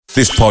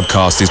This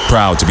podcast is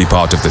proud to be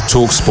part of the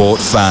TalkSport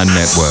Fan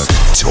Network.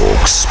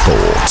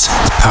 TalkSport.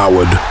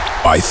 Powered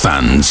by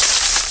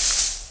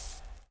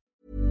fans.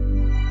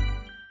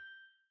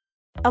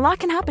 A lot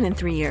can happen in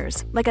 3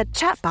 years. Like a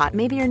chatbot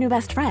may be your new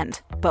best friend.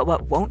 But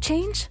what won't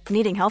change?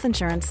 Needing health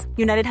insurance.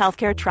 United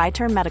Healthcare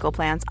Tri-Term Medical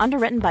Plans,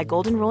 underwritten by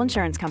Golden Rule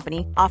Insurance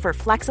Company, offer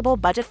flexible,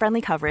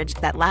 budget-friendly coverage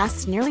that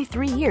lasts nearly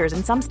 3 years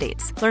in some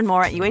states. Learn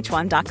more at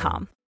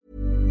uh1.com.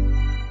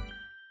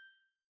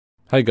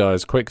 Hey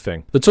guys, quick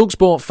thing. The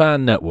TalkSport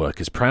Fan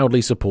Network is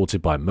proudly supported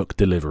by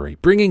McDelivery,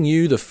 bringing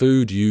you the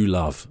food you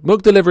love.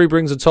 McDelivery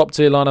brings a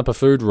top-tier lineup of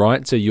food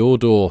right to your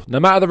door. No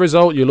matter the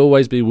result, you'll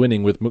always be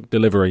winning with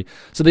McDelivery.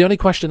 So the only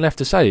question left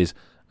to say is,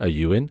 are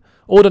you in?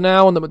 Order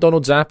now on the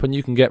McDonald's app and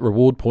you can get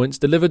reward points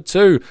delivered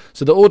too.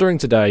 So the ordering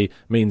today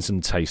means some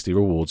tasty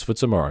rewards for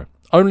tomorrow.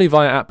 Only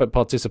via app at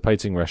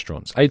participating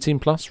restaurants. 18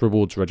 plus,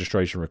 rewards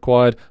registration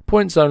required.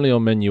 Points only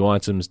on menu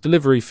items.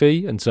 Delivery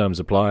fee and terms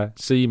apply.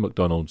 See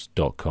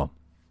mcdonalds.com.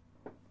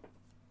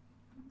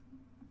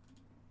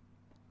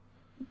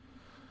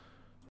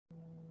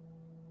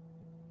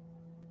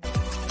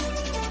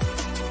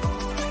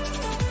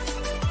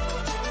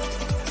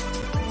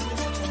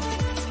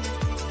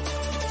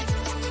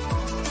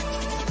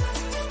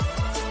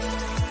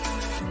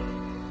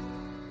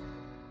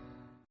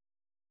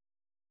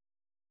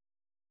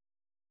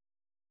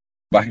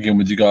 Back again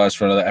with you guys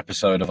for another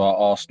episode of our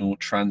Arsenal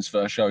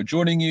transfer show.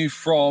 Joining you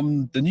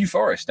from the New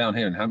Forest down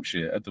here in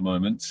Hampshire at the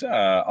moment.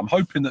 I'm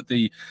hoping that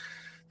the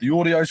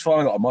audio's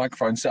fine. I've got a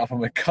microphone set up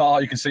on my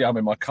car. You can see I'm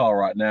in my car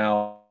right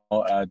now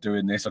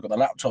doing this. I've got the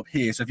laptop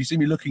here. So if you see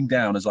me looking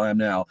down as I am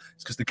now,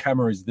 it's because the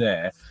camera is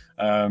there.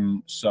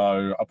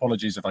 So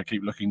apologies if I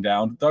keep looking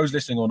down. Those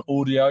listening on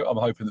audio, I'm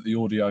hoping that the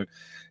audio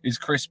is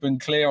crisp and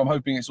clear. I'm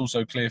hoping it's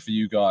also clear for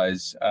you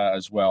guys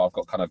as well. I've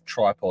got kind of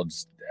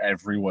tripods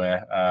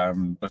everywhere.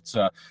 But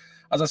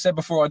as I said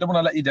before, I don't want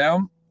to let you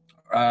down.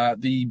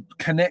 The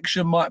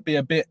connection might be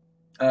a bit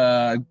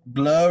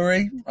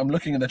blurry. I'm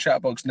looking at the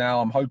chat box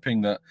now. I'm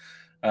hoping that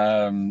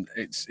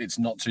it's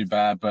not too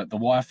bad, but the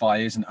Wi-Fi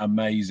isn't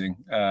amazing.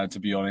 To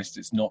be honest,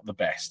 it's not the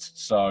best.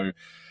 So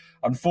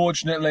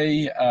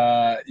unfortunately,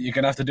 you're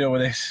going to have to deal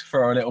with this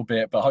for a little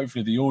bit, but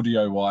hopefully the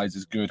audio-wise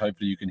is good.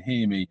 Hopefully you can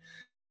hear me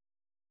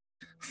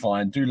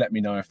fine. Do let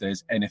me know if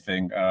there's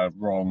anything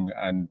wrong,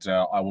 and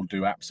I will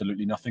do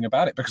absolutely nothing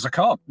about it because I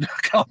can't.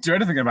 I can't do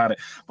anything about it.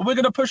 But we're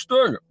going to push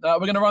through. We're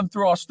going to run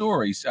through our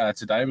stories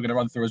today. We're going to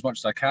run through as much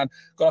as I can.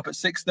 Got up at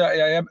 6:30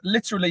 a.m.,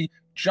 literally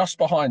just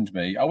behind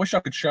me. I wish I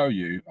could show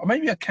you, or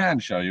maybe I can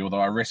show you, although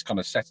I risk kind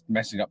of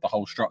messing up the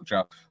whole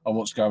structure of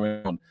what's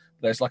going on.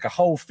 There's like a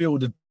whole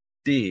field of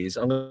deers.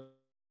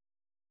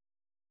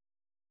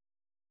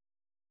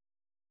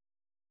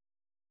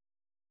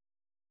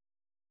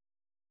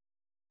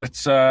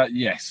 But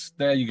yes,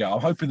 there you go.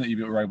 I'm hoping that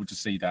you were able to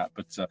see that.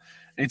 But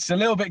it's a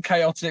little bit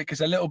chaotic.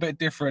 It's a little bit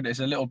different. It's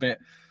a little bit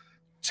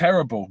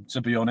terrible, to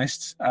be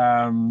honest.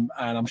 And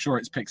I'm sure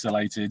it's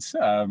pixelated.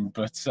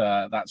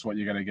 But that's what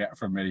you're going to get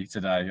from me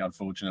today,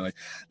 unfortunately.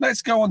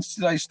 Let's go on to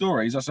today's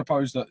stories. I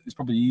suppose that it's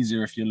probably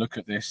easier if you look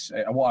at this.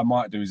 What I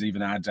might do is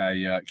even add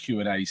a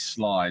Q&A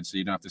slide so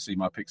you don't have to see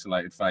my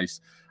pixelated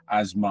face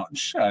as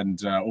much.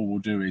 And all we'll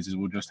do is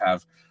we'll just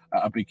have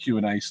a big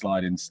Q&A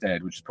slide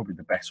instead, which is probably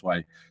the best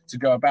way to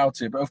go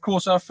about it. But of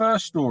course, our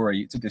first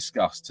story to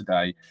discuss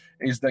today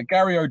is that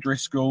Gary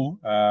O'Driscoll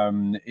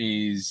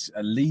is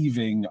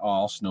leaving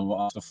Arsenal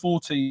after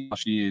 14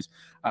 years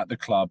at the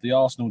club. The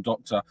Arsenal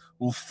doctor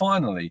will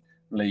finally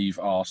leave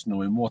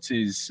Arsenal in what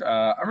is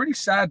a really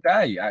sad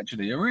day,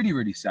 actually, a really,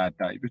 really sad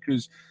day,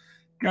 because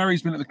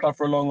Gary's been at the club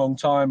for a long, long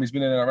time. He's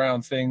been in and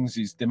around things.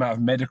 The amount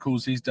of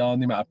medicals he's done,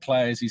 the amount of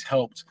players he's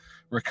helped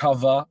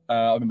recover.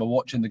 I remember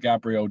watching the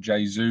Gabriel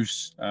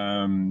Jesus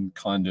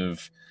kind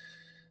of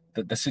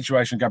the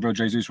situation with Gabriel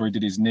Jesus where he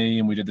did his knee,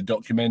 and we did the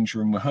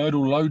documentary, and we heard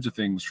all loads of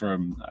things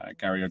from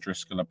Gary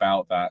O'Driscoll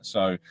about that.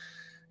 So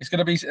it's going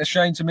to be a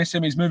shame to miss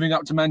him. He's moving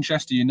up to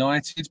Manchester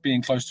United,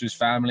 being close to his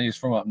family. He's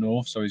from up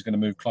north, so he's going to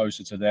move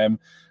closer to them.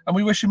 And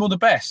we wish him all the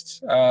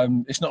best.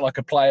 It's not like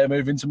a player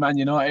moving to Man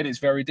United. It's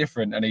very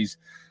different. And he's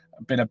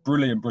been a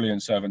brilliant,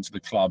 brilliant servant to the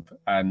club,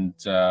 and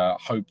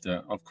hope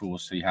that, of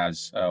course, he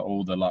has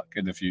all the luck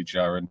in the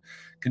future and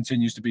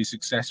continues to be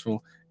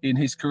successful in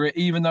his career,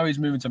 even though he's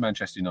moving to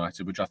Manchester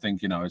United, which I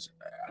think, is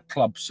a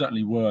club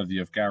certainly worthy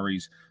of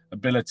Gary's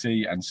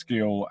ability and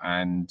skill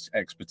and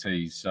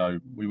expertise.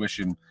 So we wish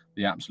him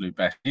the absolute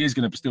best. He is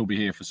going to still be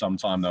here for some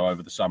time, though,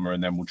 over the summer,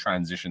 and then we'll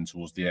transition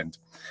towards the end.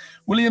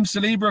 William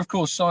Saliba, of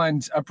course,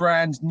 signed a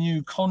brand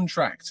new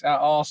contract at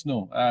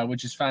Arsenal,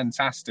 which is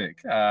fantastic.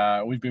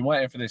 We've been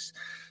waiting for this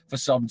for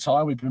some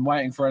time. We've been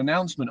waiting for an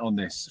announcement on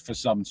this for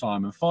some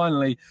time. And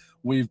finally,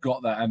 we've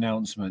got that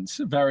announcement.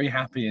 Very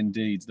happy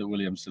indeed that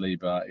William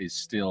Saliba is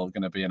still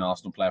going to be an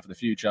Arsenal player for the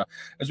future.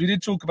 As we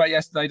did talk about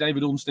yesterday,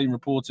 David Ornstein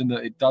reporting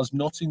that it does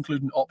not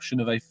include an option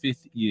of a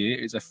 5th year.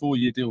 It's a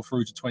 4-year deal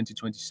through to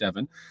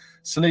 2027.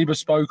 Saliba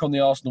spoke on the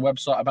Arsenal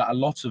website about a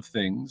lot of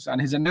things, and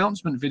his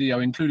announcement video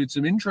included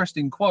some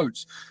interesting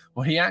quotes.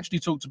 Well, he actually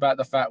talked about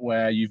the fact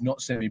where you've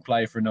not seen me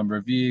play for a number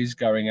of years,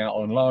 going out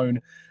on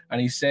loan. And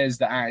he says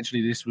that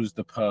actually this was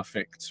the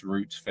perfect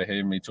route for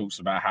him. He talks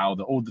about how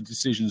all the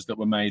decisions that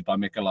were made by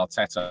Mikel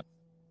Arteta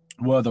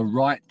were the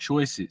right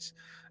choices.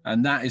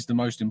 And that is the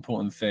most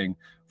important thing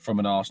from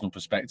an Arsenal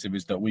perspective,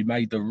 is that we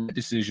made the right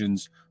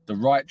decisions, the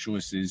right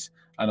choices,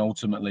 and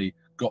ultimately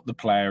got the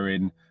player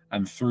in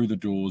and through the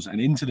doors and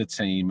into the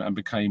team and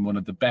became one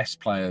of the best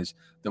players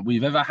that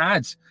we've ever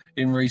had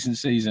in recent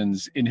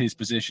seasons in his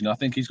position. I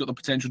think he's got the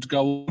potential to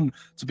go on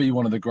to be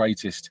one of the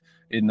greatest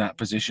in that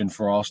position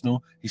for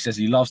Arsenal. He says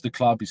he loves the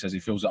club. He says he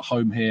feels at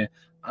home here.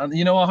 And,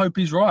 I hope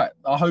he's right.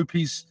 I hope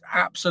he's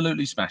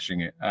absolutely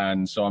smashing it.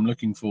 And so I'm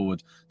looking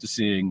forward to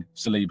seeing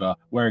Saliba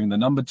wearing the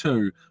number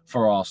 2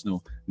 for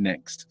Arsenal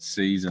next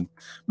season.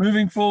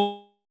 Moving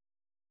forward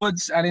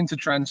and into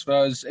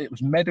transfers, it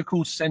was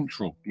medical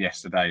central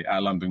yesterday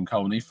at London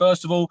Colney.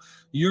 First of all,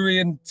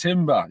 Kylian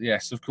Timber.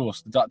 Yes, of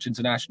course, the Dutch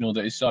international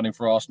that is signing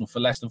for Arsenal for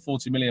less than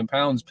 £40 million,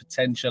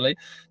 potentially,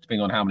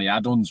 depending on how many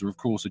add-ons are, of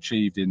course,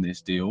 achieved in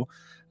this deal.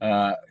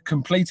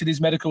 Completed his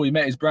medical. He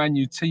met his brand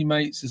new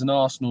teammates as an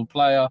Arsenal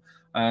player,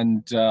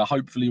 and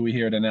hopefully we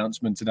hear an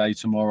announcement today,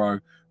 tomorrow,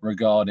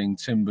 regarding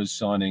Timber's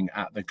signing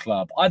at the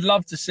club. I'd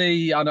love to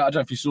see, I don't know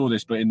if you saw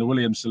this, but in the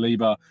William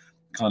Saliba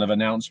kind of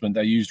announcement,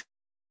 they used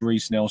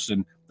Reece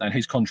Nelson and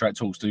his contract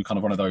talks do kind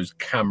of one of those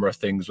camera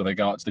things where they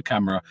go out to the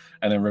camera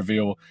and then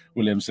reveal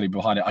William Saliba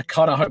behind it. I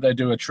kind of hope they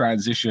do a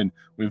transition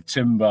with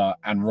Timber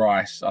and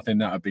Rice. I think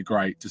that would be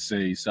great to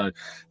see. So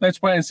let's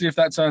wait and see if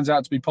that turns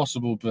out to be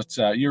possible. But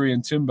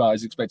Kylian Timber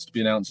is expected to be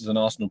announced as an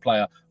Arsenal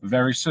player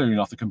very soon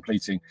after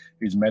completing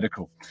his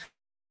medical.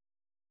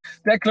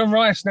 Declan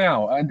Rice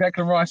now, and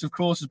Declan Rice, of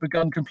course, has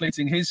begun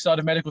completing his side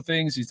of medical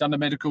things. He's done the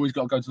medical. He's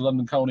got to go to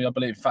London Colney, I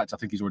believe. In fact, I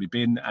think he's already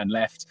been and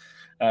left.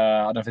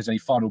 I don't know if there's any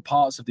final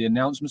parts of the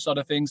announcement side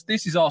of things.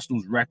 This is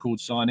Arsenal's record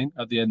signing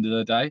at the end of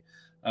the day.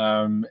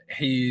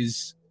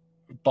 He's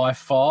by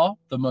far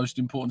the most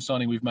important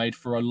signing we've made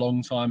for a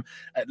long time,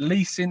 at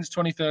least since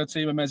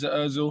 2013 with Mesut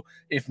Ozil.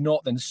 If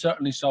not, then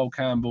certainly Sol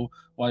Campbell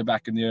way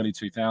back in the early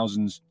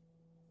 2000s.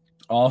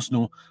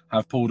 Arsenal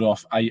have pulled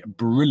off a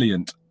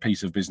brilliant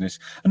piece of business.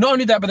 And not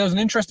only that, but there was an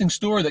interesting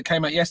story that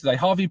came out yesterday.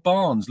 Harvey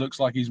Barnes looks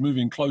like he's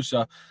moving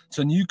closer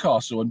to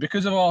Newcastle. And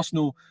because of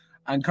Arsenal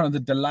and kind of the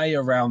delay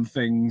around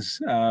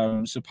things,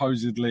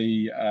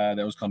 supposedly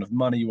there was kind of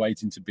money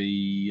waiting to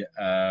be...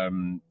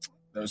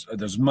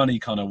 There's money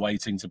kind of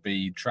waiting to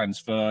be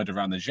transferred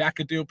around the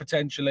Xhaka deal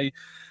potentially.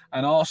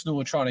 And Arsenal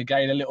were trying to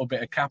gain a little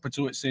bit of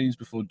capital, it seems,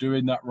 before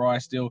doing that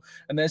Rice deal.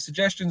 And there's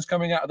suggestions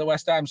coming out of the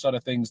West Ham side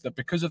of things that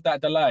because of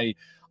that delay,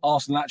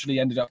 Arsenal actually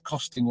ended up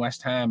costing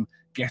West Ham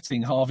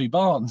getting Harvey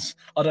Barnes.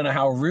 I don't know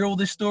how real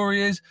this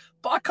story is,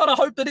 but I kind of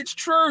hope that it's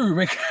true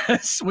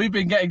because we've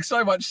been getting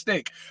so much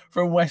stick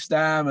from West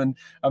Ham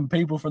and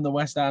people from the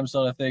West Ham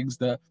side of things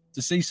that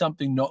to see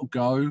something not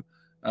go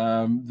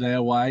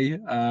their way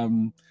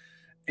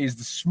is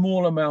the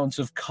small amount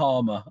of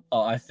karma,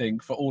 I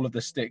think, for all of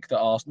the stick that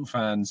Arsenal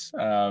fans,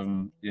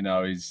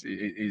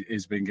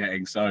 is been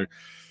getting. So,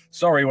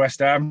 sorry, West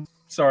Ham.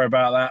 Sorry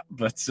about that.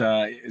 But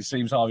it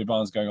seems Harvey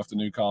Barnes going off to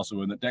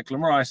Newcastle and that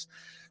Declan Rice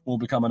will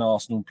become an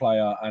Arsenal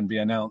player and be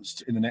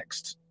announced in the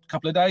next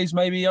couple of days,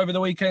 maybe over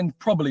the weekend,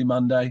 probably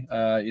Monday.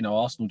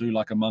 Arsenal do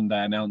like a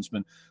Monday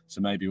announcement.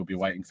 So maybe we'll be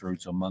waiting through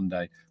till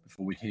Monday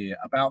before we hear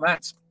about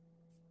that.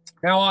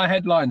 Now, our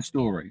headline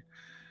story.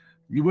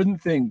 You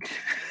wouldn't think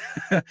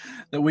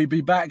that we'd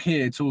be back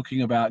here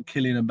talking about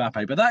Kylian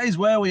Mbappe, but that is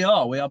where we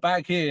are. We are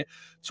back here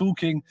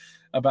talking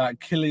about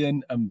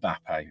Kylian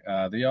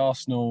Mbappe, the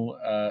Arsenal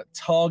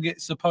target,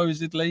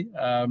 supposedly.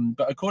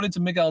 But according to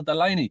Miguel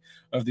Delaney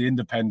of The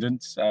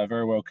Independent,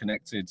 very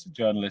well-connected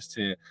journalist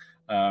here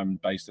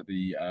based at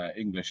the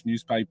English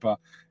newspaper,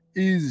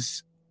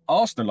 is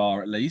Arsenal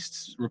are, at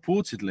least,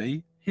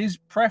 reportedly, his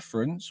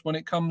preference when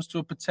it comes to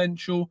a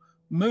potential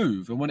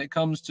move. And when it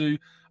comes to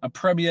a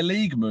Premier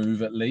League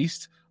move, at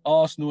least,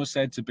 Arsenal are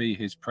said to be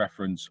his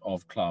preference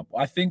of club.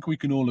 I think we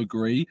can all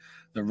agree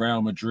that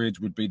Real Madrid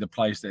would be the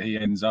place that he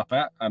ends up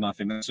at. And I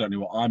think that's certainly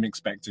what I'm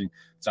expecting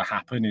to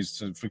happen is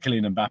for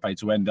Kylian Mbappe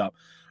to end up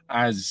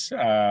as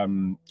a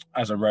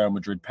Real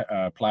Madrid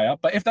player.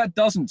 But if that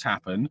doesn't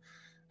happen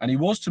and he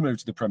was to move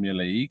to the Premier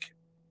League,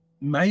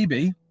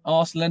 maybe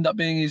Arsenal end up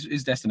being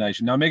his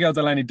destination. Now, Miguel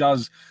Delaney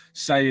does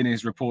say in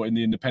his report in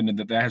The Independent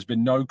that there has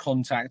been no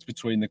contact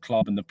between the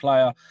club and the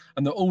player,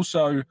 and that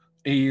also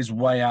he is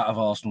way out of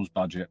Arsenal's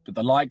budget. But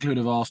the likelihood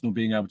of Arsenal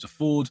being able to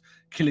afford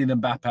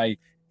Kylian Mbappe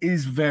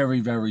is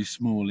very, very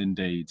small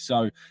indeed.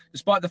 So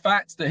despite the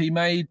fact that he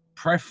may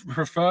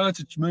prefer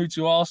to move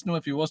to Arsenal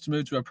if he was to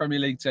move to a Premier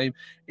League team,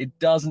 it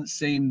doesn't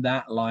seem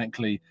that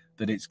likely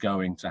that it's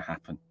going to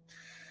happen.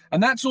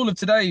 And that's all of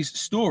today's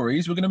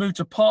stories. We're going to move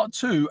to part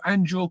 2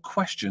 and your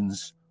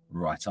questions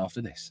right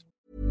after this.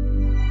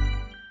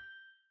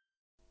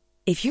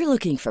 If you're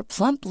looking for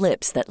plump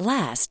lips that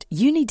last,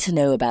 you need to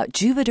know about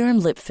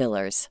Juvederm lip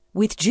fillers.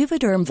 With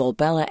Juvederm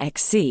Volbella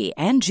XC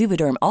and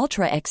Juvederm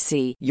Ultra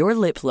XC, your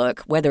lip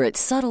look, whether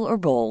it's subtle or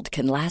bold,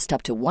 can last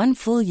up to 1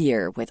 full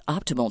year with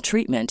optimal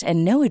treatment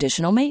and no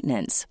additional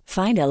maintenance.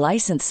 Find a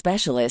licensed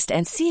specialist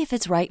and see if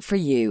it's right for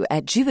you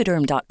at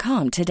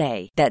Juvederm.com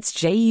today. That's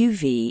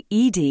JUVEDERM.com.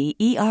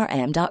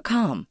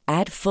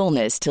 Add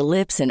fullness to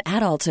lips in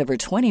adults over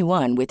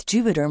 21 with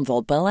Juvederm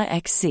Volbella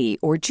XC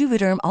or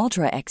Juvederm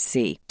Ultra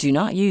XC. Do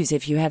not use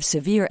if you have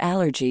severe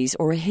allergies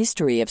or a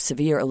history of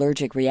severe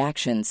allergic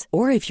reactions,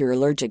 or if you're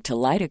allergic to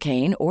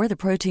lidocaine or the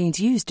proteins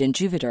used in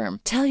Juvederm.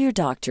 Tell your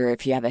doctor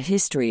if you have a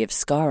history of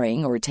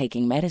scarring or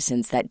taking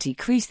medicines that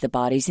decrease the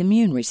body's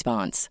immune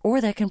response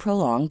or that can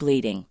prolong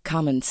bleeding.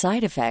 Common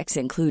side effects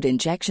include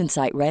injection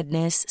site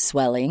redness,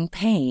 swelling,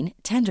 pain,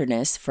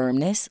 tenderness,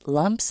 firmness,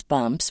 lumps,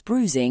 bumps,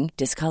 bruising,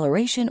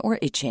 discoloration, or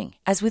itching.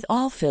 As with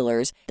all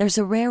fillers, there's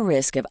a rare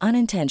risk of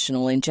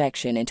unintentional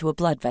injection into a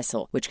blood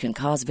vessel, which can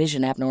cause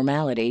vision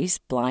abnormalities,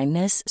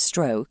 blindness,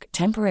 stroke,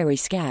 temporary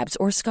scabs,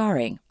 or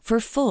scarring. For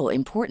full,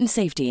 important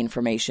safety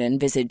information,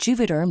 visit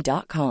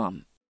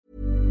Juvederm.com.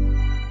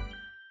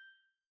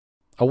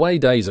 Away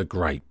days are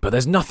great, but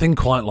there's nothing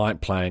quite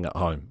like playing at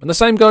home. And the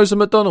same goes for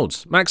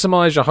McDonald's.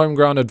 Maximise your home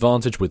ground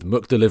advantage with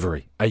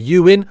McDelivery. Are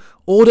you in?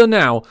 Order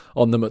now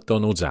on the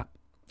McDonald's app.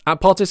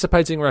 At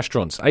participating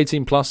restaurants,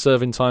 18 plus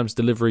serving times,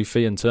 delivery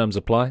fee and terms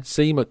apply.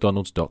 See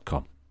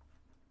mcdonalds.com.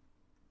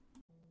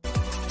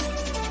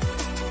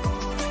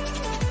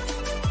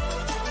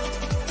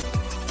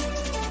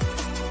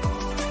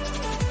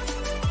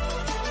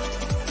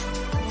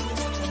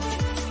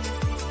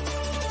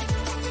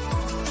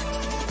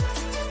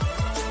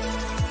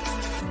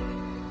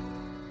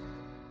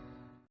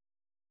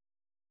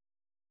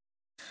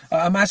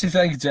 A massive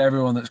thank you to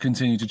everyone that's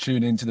continued to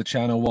tune into the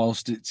channel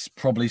whilst it's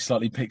probably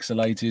slightly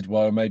pixelated,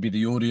 while maybe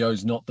the audio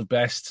is not the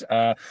best.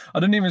 I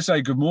didn't even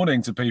say good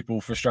morning to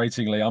people,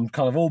 frustratingly. I'm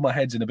kind of all my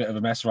head's in a bit of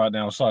a mess right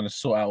now, trying to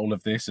sort out all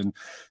of this and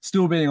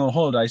still being on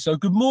holiday. So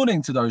good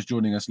morning to those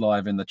joining us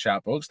live in the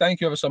chat box.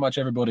 Thank you ever so much,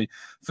 everybody,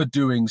 for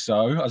doing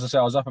so. As I say,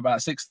 I was up about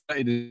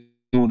 6:30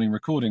 morning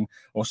recording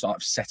or sort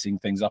of setting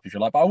things up, if you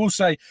like. But I will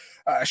say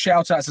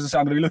shout outs, as I say,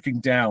 I'm going to be looking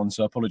down,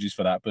 so apologies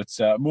for that. But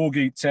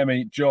Morgie,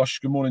 Temi, Josh,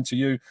 good morning to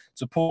you.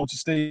 To Paul, to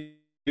Steve,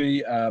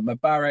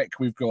 Mubarak,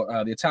 we've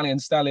got the Italian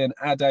Stallion,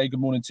 Ade, good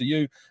morning to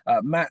you.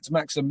 Matt,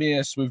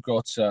 Maximius, we've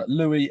got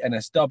Louis,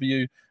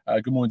 NSW,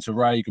 good morning to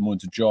Ray, good morning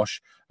to Josh,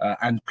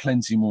 and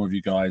plenty more of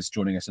you guys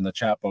joining us in the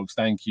chat box.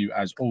 Thank you,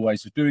 as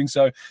always, for doing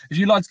so. If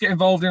you'd like to get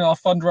involved in our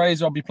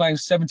fundraiser, I'll be playing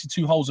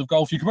 72 holes of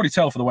golf. You can probably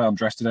tell for the way I'm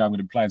dressed today, I'm going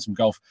to be playing some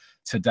golf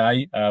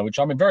today, which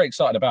I'm very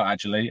excited about,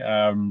 actually,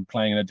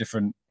 playing in a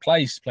different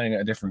place, playing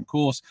at a different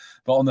course.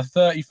 But on the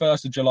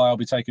 31st of July, I'll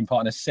be taking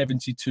part in a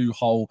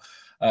 72-hole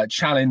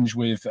challenge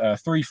with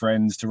 3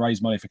 friends to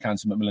raise money for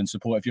Cancer Macmillan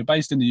support. If you're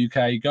based in the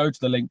UK, go to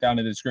the link down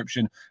in the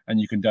description and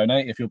you can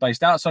donate. If you're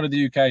based outside of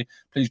the UK,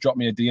 please drop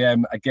me a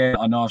DM. Again,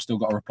 I know I've still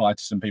got to reply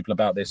to some people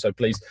about this, so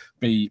please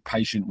be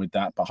patient with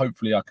that. But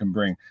hopefully I can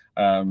bring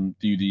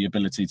you the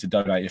ability to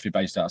donate if you're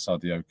based outside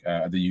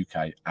the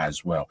UK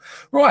as well.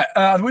 Right,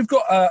 we've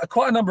got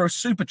quite a number of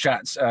super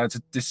chats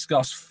to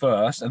discuss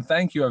first, and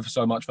thank you ever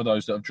so much for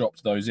those that have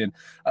dropped those in.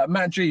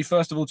 Matt G,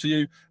 first of all to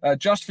you,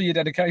 just for your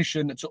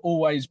dedication to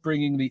always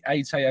bringing the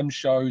 8 a.m.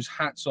 shows.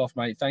 Hats off,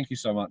 mate. Thank you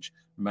so much,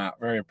 Matt.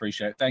 Very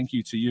appreciate it. Thank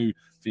you to you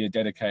for your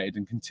dedicated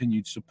and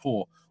continued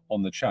support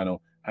on the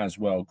channel as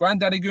well.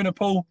 Granddaddy Gunnar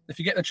Paul, if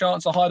you get the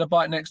chance, I hired a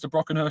bike next to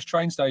Brockenhurst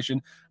train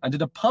station and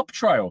did a pub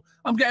trail.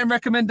 I'm getting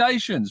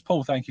recommendations.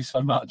 Paul, thank you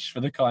so much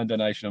for the kind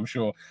donation. I'm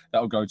sure that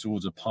will go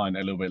towards a pint a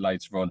little bit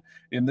later on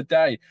in the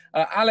day.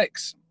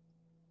 Alex,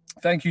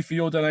 thank you for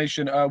your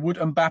donation. Would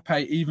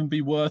Mbappe even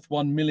be worth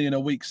 1 million a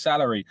week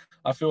salary?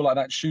 I feel like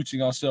that's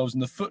shooting ourselves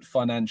in the foot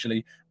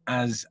financially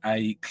as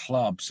a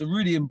club. So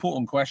really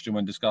important question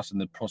when discussing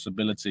the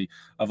possibility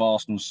of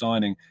Arsenal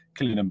signing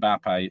Kylian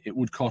Mbappe. It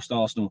would cost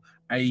Arsenal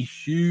a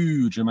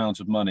huge amount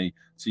of money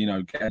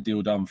to, get a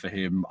deal done for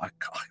him. I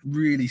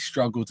really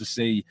struggle to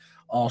see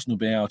Arsenal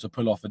being able to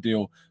pull off a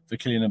deal for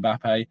Kylian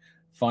Mbappe.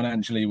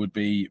 Financially would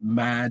be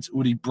mad.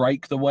 Would he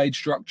break the wage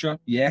structure?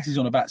 Yes, he's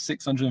on about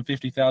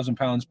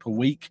 £650,000 per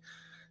week.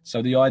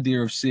 So the idea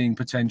of seeing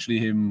potentially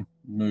him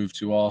move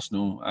to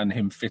Arsenal and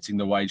him fitting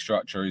the wage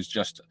structure is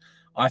just,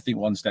 I think,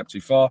 one step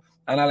too far.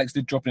 And Alex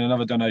did drop in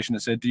another donation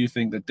that said, do you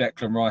think that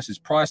Declan Rice's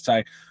price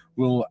tag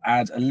will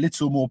add a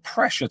little more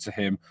pressure to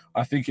him?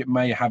 I think it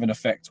may have an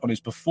effect on his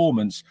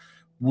performance.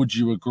 Would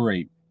you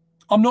agree?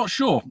 I'm not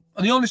sure.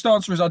 And the honest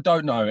answer is I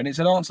don't know. And it's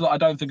an answer that I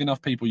don't think enough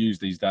people use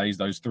these days,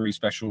 those three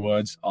special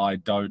words. I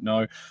don't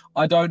know.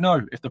 I don't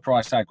know if the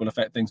price tag will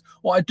affect things.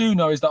 What I do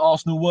know is that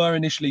Arsenal were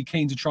initially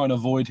keen to try and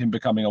avoid him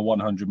becoming a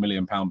 £100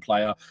 million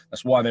player.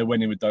 That's why they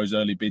went in with those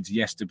early bids,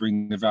 yes, to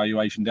bring the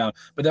valuation down.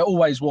 But there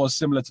always was,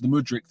 similar to the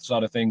Mudryk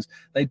side of things,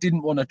 they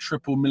didn't want a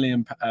triple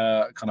million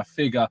kind of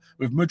figure.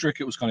 With Mudryk,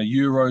 it was kind of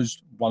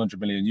euros,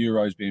 100 million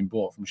euros being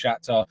bought from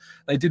Shakhtar.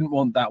 They didn't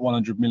want that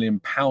 £100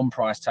 million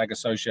price tag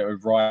associated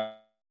with Rice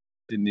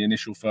in the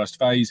initial first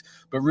phase,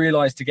 but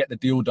realised to get the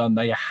deal done,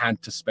 they had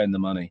to spend the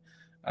money.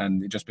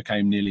 And it just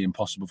became nearly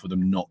impossible for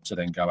them not to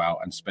then go out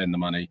and spend the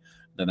money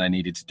that they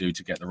needed to do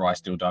to get the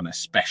Rice deal done,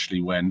 especially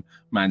when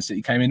Man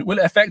City came in. Will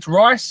it affect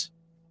Rice?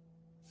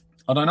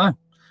 I don't know.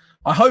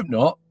 I hope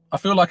not. I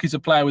feel like he's a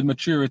player with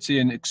maturity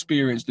and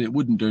experience that it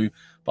wouldn't do,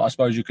 but I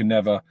suppose you can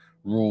never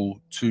rule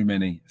too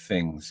many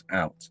things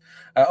out.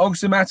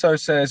 Ogsimato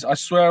says, I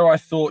swear I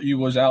thought you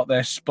was out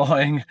there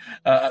spying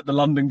at the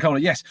London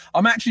Colney. Yes,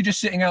 I'm actually just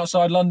sitting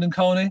outside London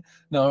Colney.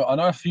 No, I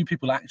know a few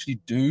people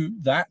actually do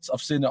that.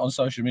 I've seen it on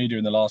social media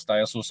in the last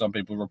day. I saw some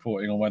people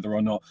reporting on whether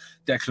or not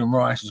Declan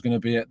Rice was going to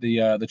be at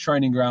the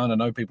training ground. I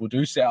know people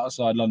do sit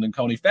outside London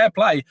Colney. Fair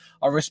play.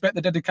 I respect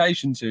the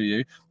dedication to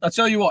you. I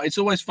tell you what, it's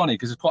always funny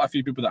because there's quite a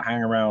few people that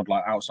hang around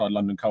like outside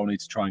London Colney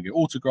to try and get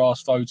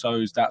autographs,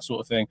 photos, that sort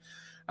of thing.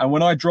 And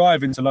when I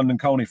drive into London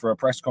Colney for a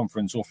press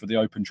conference or for the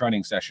open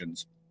training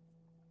sessions,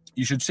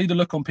 you should see the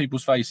look on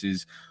people's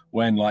faces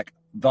when like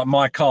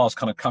my car's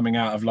kind of coming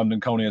out of London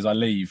Colney as I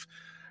leave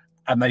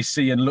and they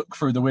see and look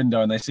through the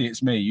window and they see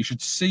it's me. You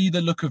should see the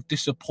look of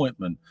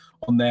disappointment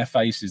on their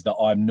faces that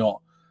I'm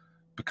not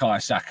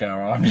Bukayo Saka.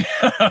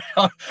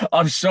 Or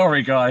I'm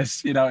sorry,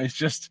 guys. You know, it's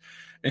just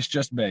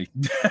me.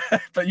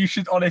 But you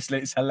should, honestly,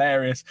 it's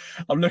hilarious.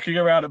 I'm looking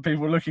around at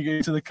people looking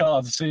into the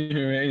car to see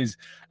who it is,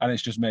 and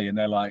it's just me. And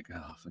they're like,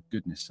 oh, for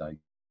goodness sake.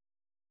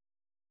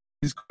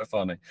 It's quite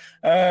funny.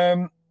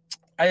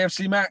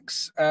 AFC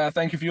Max,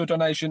 thank you for your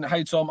donation.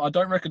 Hey, Tom, I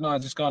don't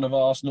recognise this kind of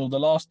Arsenal. The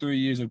last 3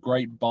 years of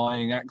great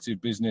buying,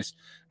 active business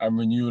and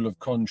renewal of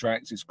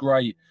contracts. It's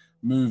great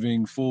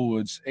moving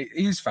forwards. It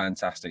is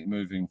fantastic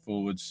moving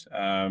forwards.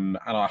 And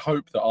I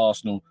hope that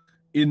Arsenal,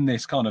 in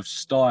this kind of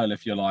style,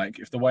 if you like,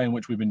 if the way in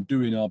which we've been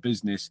doing our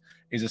business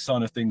is a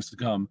sign of things to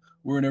come,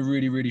 we're in a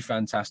really, really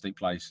fantastic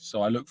place.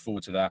 So I look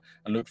forward to that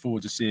and look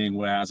forward to seeing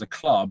where, as a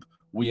club,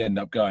 we end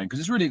up going. Because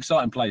it's a really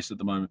exciting place at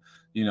the moment,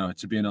 you know,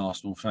 to be an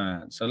Arsenal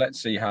fan. So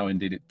let's see how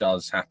indeed it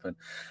does happen.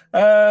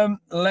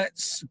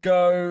 Let's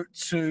go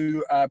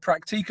to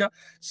Praktika.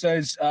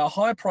 Says,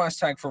 high price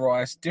tag for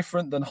Rice,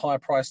 different than high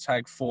price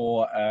tag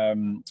for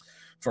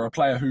a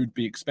player who'd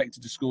be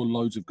expected to score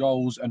loads of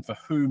goals and for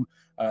whom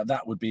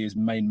that would be his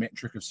main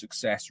metric of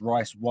success.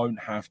 Rice won't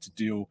have to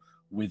deal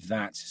with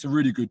that. It's a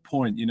really good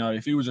point. You know,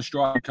 if he was a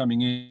striker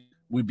coming in,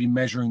 we'd be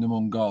measuring them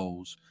on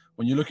goals.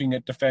 When you're looking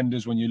at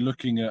defenders, when you're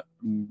looking at,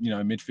 you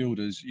know,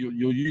 midfielders,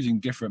 you're using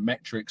different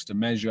metrics to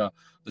measure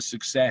the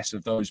success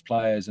of those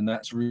players, and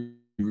that's really,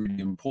 really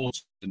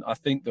important. And I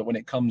think that when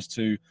it comes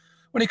to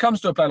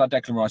a player like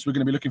Declan Rice, we're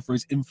going to be looking for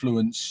his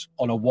influence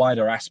on a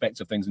wider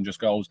aspect of things than just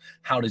goals.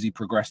 How does he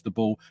progress the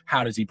ball?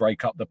 How does he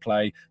break up the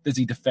play? Does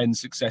he defend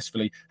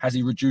successfully? Has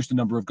he reduced the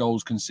number of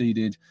goals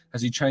conceded?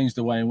 Has he changed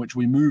the way in which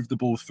we move the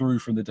ball through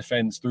from the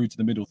defence, through to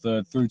the middle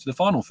third, through to the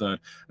final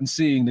third? And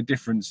seeing the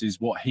difference is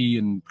what he,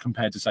 and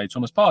compared to, say,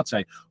 Thomas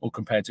Partey or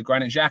compared to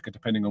Granit Xhaka,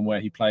 depending on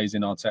where he plays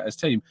in Arteta's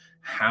team,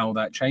 how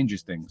that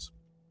changes things.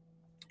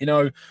 You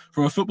know,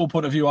 from a football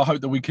point of view, I hope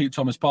that we keep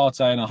Thomas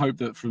Partey, and I hope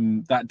that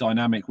from that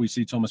dynamic, we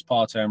see Thomas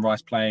Partey and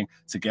Rice playing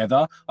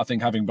together. I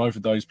think having both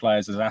of those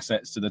players as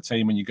assets to the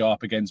team when you go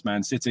up against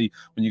Man City,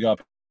 when you go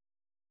up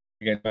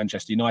against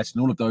Manchester United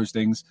and all of those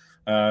things,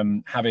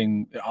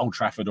 having Old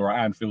Trafford or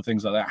Anfield,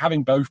 things like that,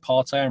 having both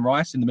Partey and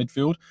Rice in the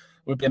midfield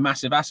would be a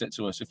massive asset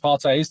to us. If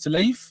Partey is to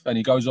leave and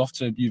he goes off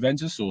to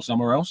Juventus or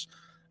somewhere else,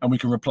 and we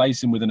can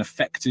replace him with an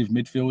effective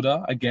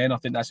midfielder, again, I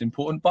think that's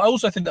important. But I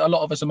also think that a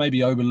lot of us are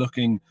maybe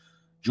overlooking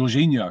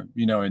Jorginho,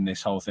 you know, in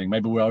this whole thing.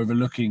 Maybe we're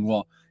overlooking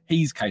what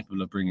he's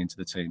capable of bringing to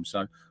the team.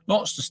 So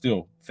lots to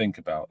still think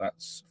about,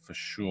 that's for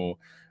sure.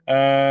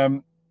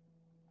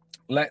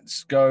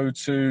 Let's go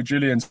to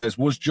Julian. Says,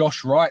 was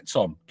Josh right,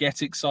 Tom?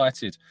 Get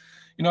excited.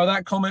 You know,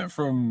 that comment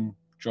from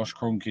Josh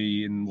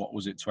Kroenke in,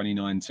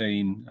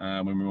 2019,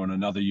 when we were on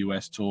another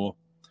US tour.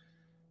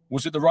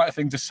 Was it the right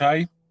thing to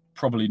say?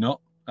 Probably not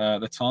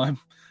at the time.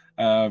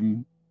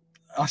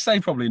 I say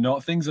probably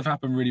not. Things have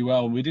happened really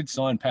well. We did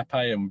sign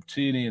Pepe and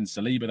Tierney and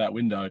Saliba that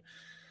window.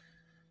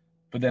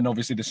 But then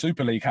obviously the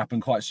Super League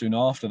happened quite soon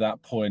after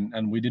that point,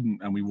 and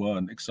we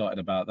weren't excited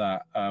about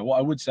that. What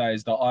I would say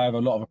is that I have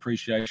a lot of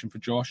appreciation for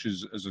Josh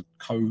as a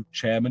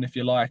co-chairman, if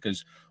you like,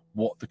 as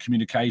what the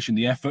communication,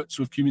 the efforts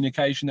with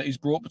communication that he's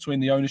brought between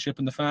the ownership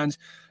and the fans.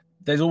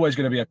 There's always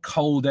going to be a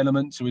cold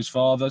element to his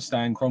father,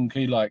 Stan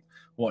Kroenke, like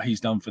what he's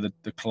done for the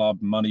club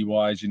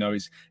money-wise. You know,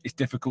 it's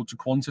difficult to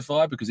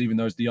quantify because even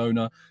though he's the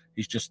owner,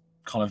 he's just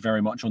kind of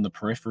very much on the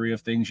periphery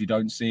of things. You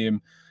don't see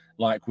him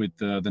like with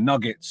the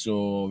Nuggets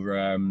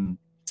or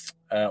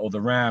or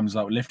the Rams,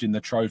 like lifting the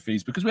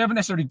trophies, because we haven't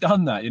necessarily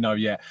done that,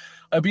 yet.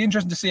 It'd be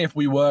interesting to see if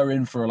we were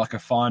in for like a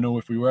final,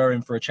 if we were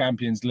in for a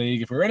Champions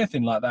League, if we were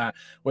anything like that,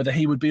 whether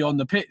he would be on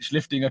the pitch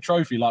lifting a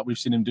trophy like we've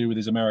seen him do with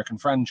his American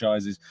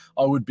franchises.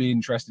 I would be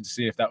interested to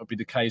see if that would be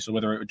the case or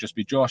whether it would just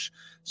be Josh.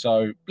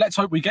 So let's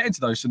hope we get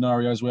into those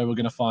scenarios where we're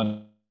going to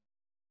find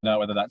out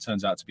whether that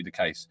turns out to be the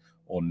case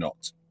or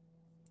not.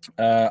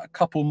 A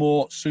couple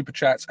more super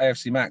chats.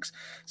 AFC Max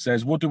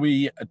says, what do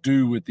we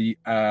do with the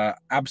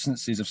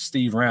absences of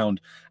Steve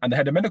Round and the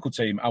head of medical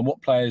team, and what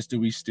players do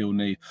we still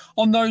need?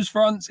 On those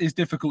fronts, it's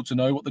difficult to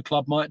know what the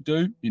club might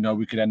do.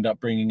 We could end up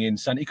bringing in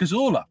Santi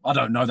Cazorla. I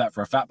don't know that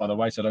for a fact, by the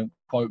way, so don't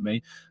quote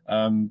me.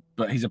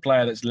 But he's a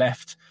player that's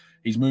left.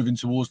 He's moving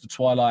towards the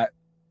twilight.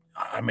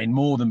 I mean,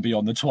 more than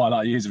beyond the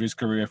twilight years of his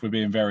career, if we're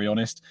being very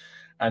honest.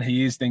 And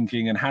he is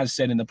thinking and has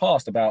said in the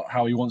past about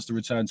how he wants to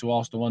return to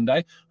Arsenal one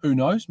day. Who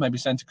knows? Maybe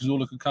Santi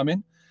Cazorla could come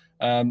in.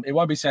 It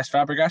won't be Cesc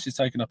Fabregas. He's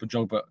taken up a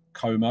job at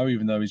Como,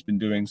 even though he's been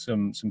doing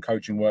some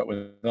coaching work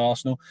with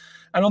Arsenal.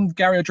 And on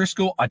Gary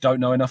O'Driscoll, I don't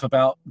know enough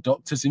about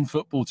doctors in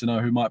football to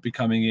know who might be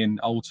coming in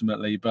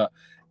ultimately. But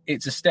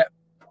it's a step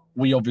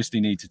we obviously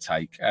need to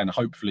take, and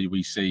hopefully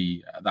we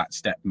see that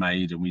step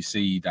made and we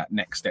see that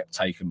next step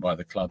taken by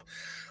the club.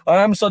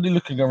 I am suddenly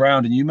looking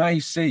around, and you may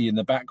see in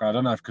the background, I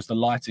don't know if because the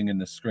lighting in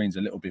the screen's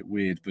a little bit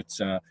weird, but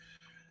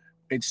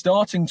it's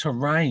starting to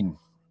rain.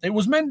 It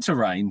was meant to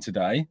rain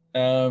today,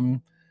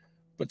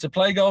 but to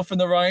play golf in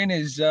the rain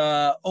is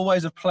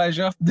always a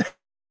pleasure.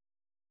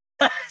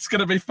 It's going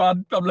to be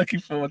fun. I'm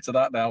looking forward to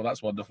that now.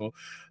 That's wonderful.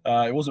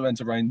 It wasn't meant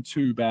to rain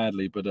too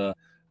badly, but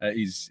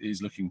he's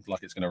looking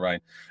like it's going to rain.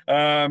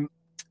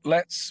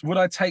 Would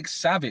I take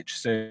Savic,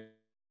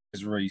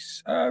 says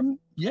Reese?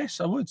 Yes,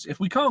 I would. If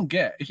we can't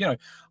get,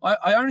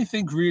 I only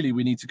think really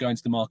we need to go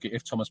into the market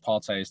if Thomas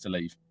Partey is to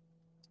leave.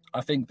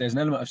 I think there's an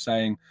element of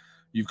saying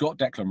you've got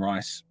Declan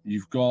Rice,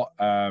 you've got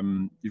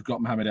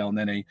Mohamed El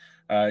Neni,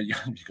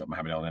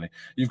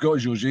 you've got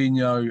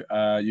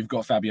Jorginho, you've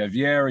got Fabio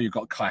Vieira, you've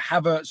got Kai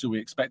Havertz, who we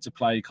expect to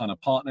play kind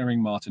of partnering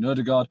Martin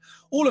Ødegaard.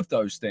 All of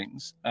those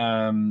things.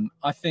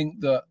 I think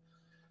that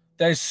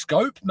there's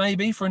scope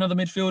maybe for another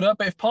midfielder,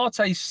 but if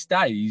Partey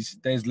stays,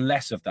 there's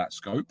less of that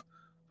scope.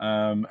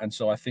 And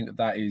so I think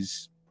that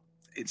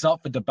it's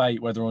up for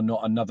debate whether or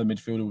not another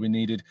midfielder will be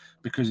needed,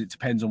 because it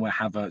depends on where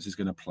Havertz is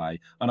going to play.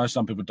 I know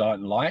some people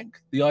don't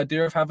like the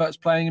idea of Havertz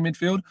playing in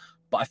midfield,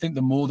 but I think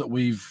the more that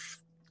we've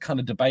kind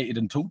of debated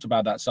and talked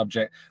about that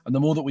subject, and the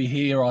more that we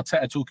hear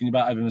Arteta talking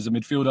about him as a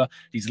midfielder,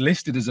 he's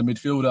listed as a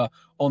midfielder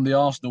on the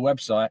Arsenal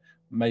website,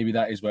 maybe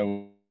that is where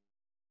we'll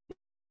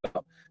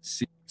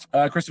see.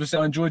 Christopher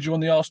said, I enjoyed you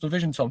on the Arsenal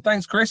Vision, Tom.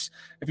 Thanks, Chris.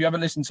 If you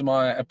haven't listened to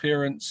my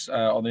appearance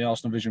on the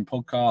Arsenal Vision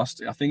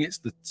podcast, I think it's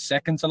the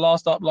second to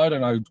last upload. I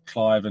know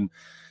Clive and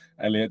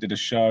Elliot did a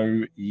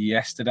show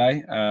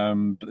yesterday,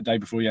 but the day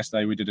before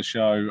yesterday we did a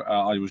show.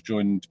 I was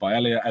joined by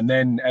Elliot, and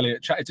then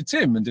Elliot chatted to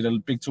Tim and did a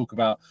big talk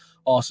about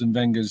Arsene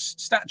Wenger's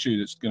statue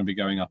that's going to be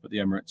going up at the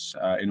Emirates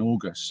in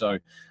August. So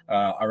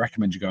I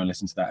recommend you go and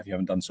listen to that if you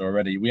haven't done so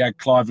already. We had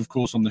Clive, of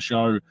course, on the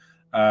show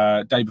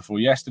day before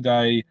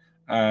yesterday.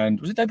 And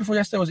was it day before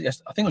yesterday? Or was it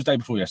yesterday? I think it was day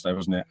before yesterday,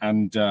 wasn't it?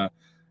 And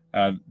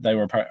they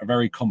were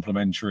very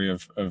complimentary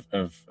of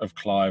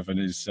Clive and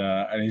his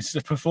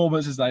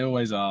performance, as they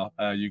always are,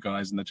 you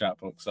guys in the chat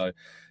box. So,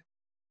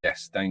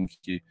 yes, thank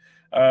you.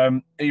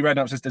 E.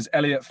 Redknapp says, does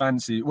Elliot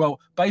fancy?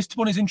 Well, based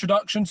upon his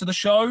introduction to the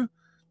show,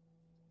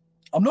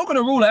 I'm not going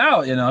to rule it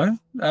out,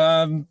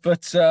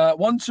 but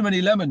one too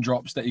many lemon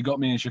drops that he got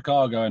me in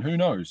Chicago, and who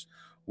knows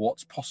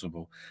what's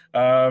possible.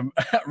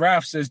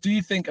 Raf says, do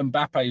you think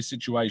Mbappe's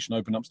situation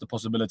opened up the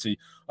possibility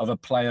of a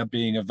player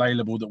being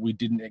available that we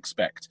didn't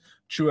expect?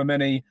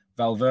 Tchouaméni,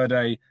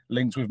 Valverde,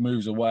 linked with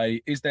moves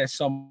away. Is there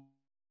someone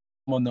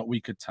that we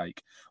could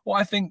take? Well,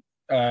 I think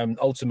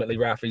ultimately,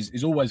 Raf,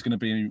 is always going to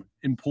be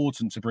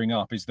important to bring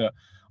up is that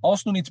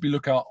Arsenal need to be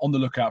on the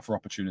lookout for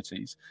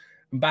opportunities.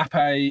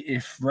 Mbappe,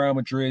 if Real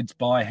Madrid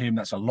buy him,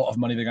 that's a lot of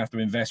money they're going to have to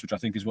invest, which I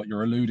think is what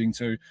you're alluding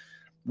to.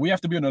 We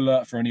have to be on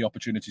alert for any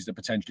opportunities that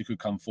potentially could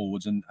come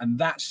forwards. And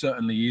that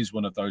certainly is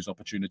one of those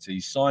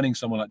opportunities. Signing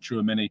someone like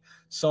Tchouaméni,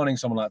 signing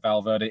someone like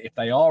Valverde, if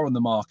they are on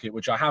the market,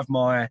 which I have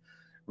my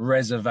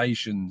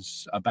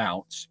reservations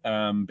about,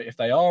 but if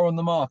they are on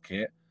the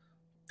market,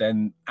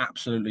 then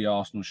absolutely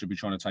Arsenal should be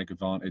trying to take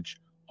advantage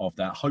of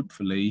that.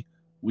 Hopefully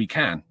we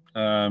can.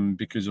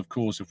 Because, of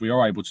course, if we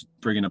are able to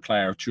bring in a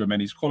player of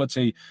Tchouaméni's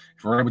quality,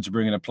 if we're able to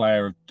bring in a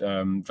player of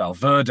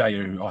Valverde,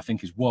 who I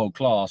think is world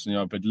class, and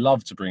I'd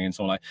love to bring in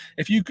someone like.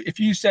 If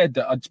you said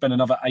that I'd spend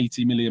another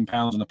 £80 million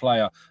on a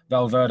player,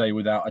 Valverde,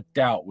 without a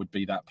doubt, would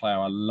be that player.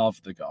 I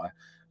love the guy,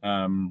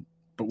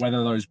 but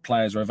whether those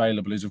players are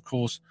available is, of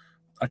course,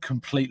 a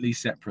completely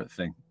separate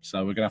thing.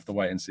 So we're gonna have to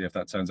wait and see if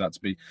that turns out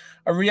to be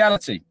a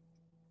reality.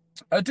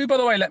 Do, by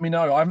the way, let me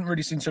know. I haven't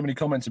really seen so many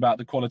comments about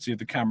the quality of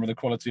the camera, the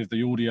quality of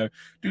the audio.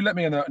 Do let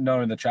me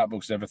know in the chat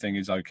box if everything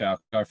is okay. I'll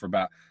go for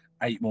about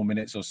 8 more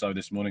minutes or so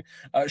this morning.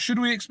 Should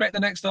we expect the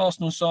next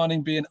Arsenal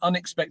signing be an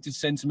unexpected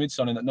centre-mid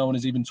signing that no one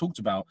has even talked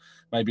about?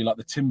 Maybe like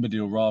the Timber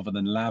deal rather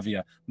than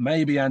Lavia.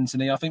 Maybe,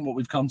 Anthony. I think what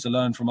we've come to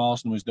learn from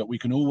Arsenal is that we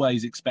can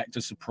always expect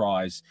a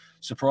surprise.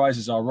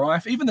 Surprises are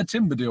rife. Even the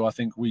Timber deal, I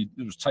think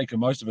it was taken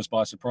most of us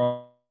by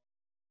surprise.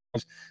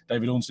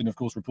 David Ornstein, of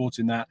course,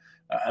 reporting that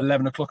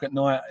 11 o'clock at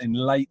night in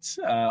late,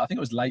 I think it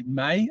was late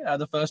May,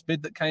 the first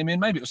bid that came in.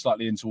 Maybe it was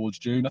slightly in towards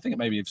June. I think it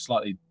may be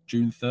slightly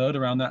June 3rd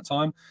around that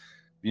time.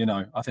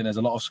 I think there's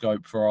a lot of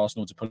scope for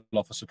Arsenal to pull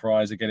off a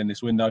surprise again in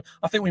this window.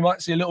 I think we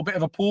might see a little bit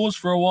of a pause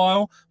for a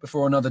while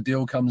before another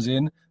deal comes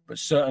in, but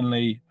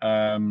certainly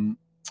I'm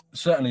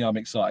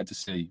excited to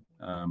see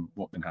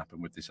what can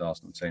happen with this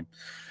Arsenal team.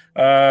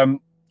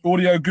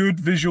 Audio good,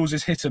 visuals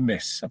is hit and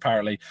miss,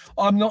 apparently.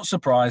 I'm not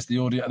surprised the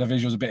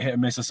visuals a bit hit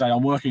and miss. I say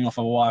I'm working off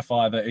a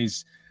Wi-Fi that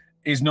is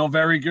not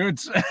very good,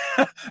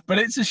 but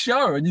it's a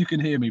show and you can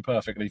hear me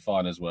perfectly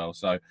fine as well.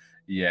 So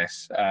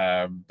yes,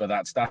 but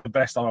that's the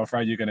best I'm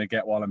afraid you're going to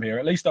get while I'm here.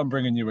 At least I'm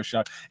bringing you a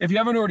show. If you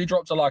haven't already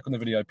dropped a like on the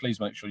video, please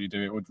make sure you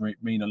do. It would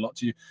mean a lot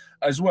to you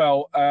as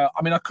well.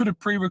 I could have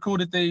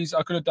pre-recorded these.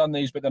 I could have done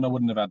these, but then I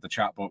wouldn't have had the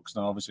chat box.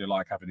 And I obviously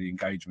like having the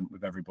engagement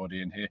with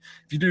everybody in here.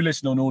 If you do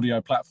listen on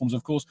audio platforms,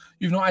 of course,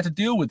 you've not had to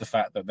deal with the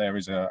fact that there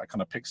is a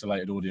kind of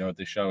pixelated audio of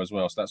this show as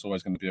well. So that's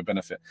always going to be a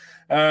benefit.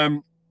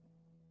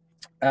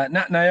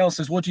 Nat Nail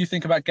says, what do you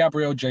think about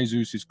Gabriel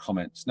Jesus'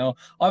 comments? Now,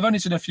 I've only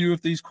seen a few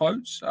of these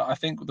quotes. I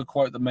think the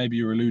quote that maybe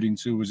you're alluding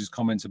to was his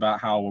comments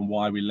about how and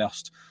why we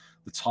lost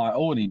the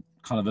title, and he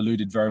kind of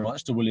alluded very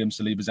much to William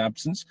Saliba's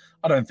absence.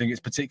 I don't think it's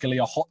particularly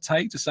a hot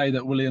take to say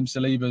that William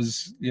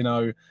Saliba's,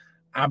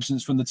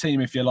 absence from the team,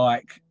 if you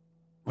like,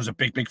 was a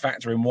big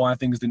factor in why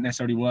things didn't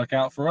necessarily work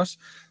out for us.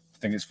 I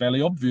think it's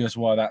fairly obvious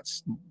why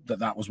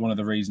that was one of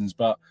the reasons,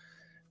 but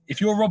if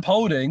you're Rob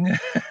Holding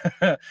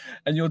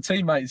and your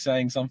teammate's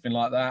saying something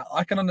like that,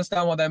 I can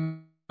understand why there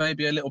may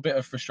be a little bit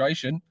of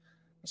frustration.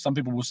 Some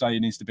people will say he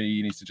needs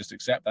to just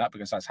accept that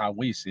because that's how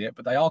we see it,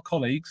 but they are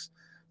colleagues.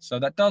 So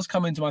that does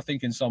come into my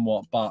thinking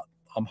somewhat, but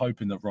I'm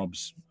hoping that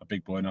Rob's a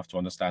big boy enough to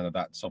understand that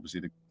that's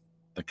obviously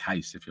the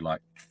case, if you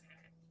like.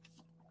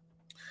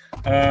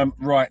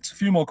 Right, a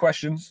few more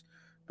questions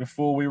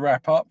before we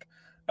wrap up.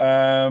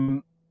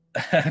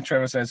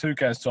 Trevor says, who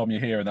cares, Tom?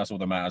 You're here and that's all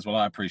that matters. Well,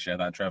 I appreciate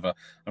that, Trevor.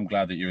 I'm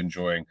glad that you're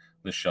enjoying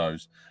the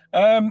shows.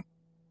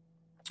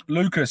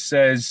 Lucas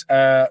says,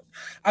 as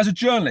a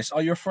journalist,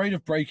 are you afraid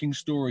of breaking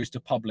stories to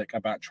public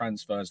about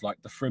transfers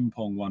like the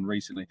Frimpong one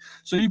recently?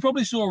 So you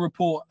probably saw a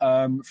report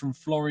from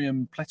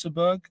Florian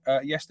Pletterberg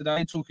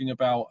yesterday talking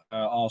about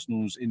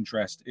Arsenal's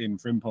interest in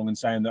Frimpong and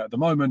saying that at the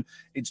moment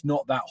it's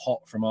not that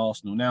hot from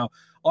Arsenal. Now,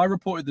 I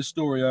reported the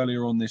story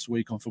earlier on this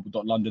week on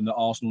Football.London that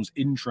Arsenal's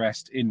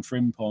interest in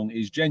Frimpong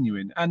is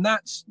genuine. And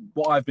that's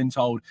what I've been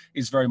told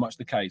is very much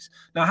the case.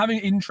 Now, having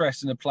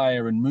interest in a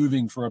player and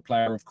moving for a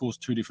player, of course,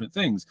 two different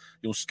things.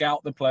 You'll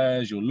scout the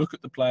players, you'll look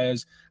at the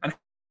players, and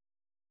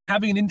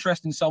having an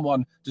interest in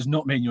someone does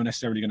not mean you're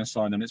necessarily going to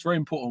sign them. It's very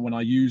important when I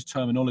use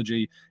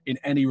terminology in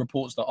any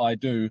reports that I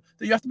do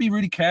that you have to be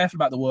really careful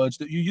about the words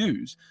that you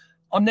use.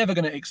 I'm never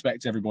going to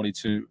expect everybody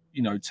to,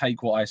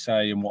 take what I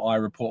say and what I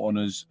report on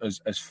as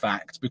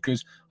fact,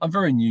 because I'm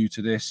very new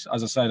to this.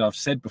 As I said, I've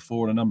said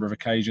before on a number of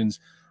occasions,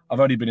 I've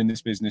only been in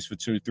this business for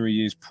 2 or 3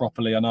 years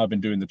properly. I know I've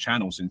been doing the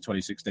channel since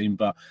 2016,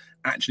 but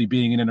actually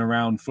being in and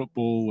around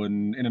football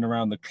and in and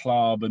around the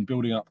club and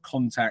building up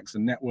contacts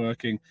and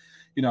networking,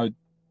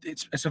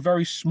 it's a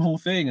very small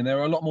thing, and there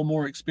are a lot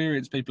more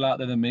experienced people out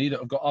there than me that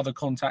have got other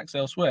contacts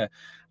elsewhere.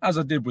 As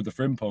I did with the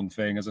Frimpong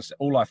thing, as I said,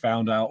 all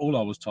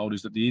I was told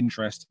is that the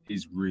interest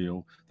is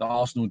real, that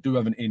Arsenal do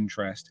have an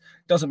interest.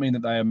 Doesn't mean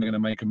that they are going to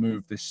make a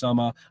move this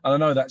summer. And I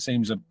know that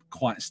seems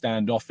quite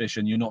standoffish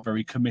and you're not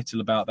very committal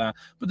about that.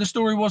 But the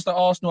story was that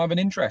Arsenal have an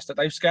interest, that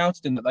they've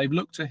scouted him, that they've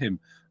looked at him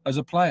as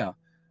a player.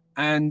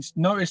 And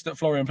notice that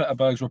Florian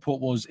Pletterberg's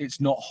report was it's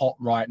not hot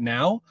right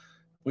now,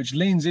 which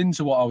leans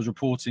into what I was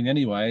reporting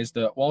anyway, is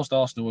that whilst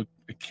Arsenal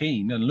are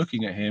keen and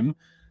looking at him,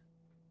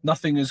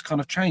 nothing has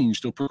kind of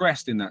changed or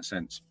progressed in that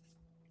sense.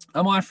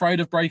 Am I afraid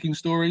of breaking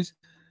stories?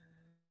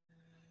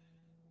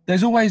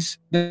 There's always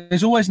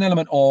an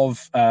element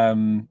of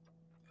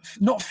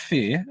not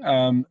fear,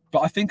 but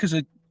I think as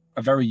a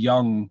very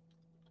young,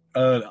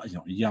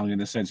 young in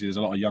the sense there's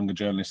a lot of younger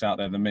journalists out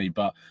there than me,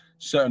 but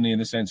certainly in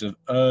the sense of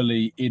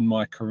early in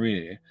my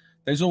career,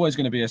 there's always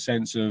going to be a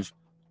sense of,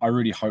 I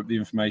really hope the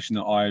information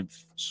that I've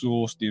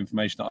sourced, the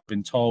information that I've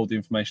been told, the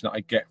information that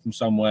I get from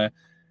somewhere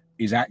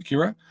is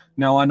accurate.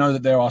 Now, I know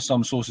that there are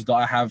some sources that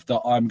I have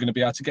that I'm going to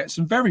be able to get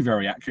some very,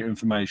 very accurate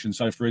information.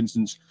 So, for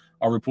instance,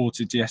 I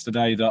reported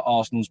yesterday that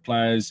Arsenal's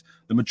players,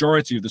 the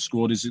majority of the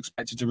squad is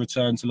expected to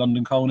return to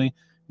London Colney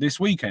this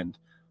weekend.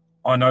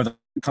 I know that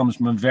it comes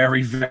from a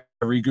very,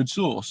 very good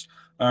source.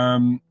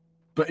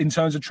 But in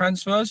terms of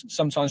transfers,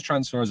 sometimes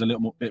transfer is a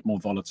little bit more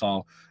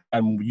volatile,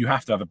 and you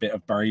have to have a bit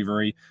of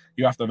bravery.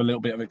 You have to have a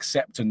little bit of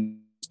acceptance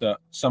that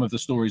some of the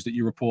stories that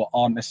you report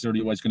aren't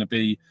necessarily always going to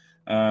be,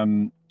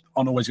 aren't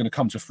always going to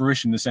come to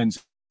fruition in the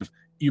sense of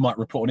you might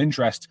report an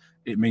interest.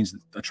 It means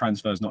that the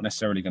transfer is not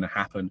necessarily going to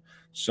happen.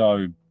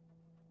 So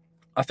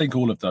I think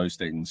all of those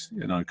things,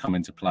 come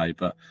into play.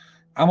 But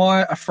am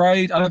I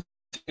afraid? I don't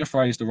think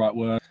afraid is the right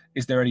word.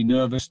 Is there any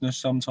nervousness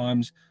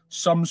sometimes?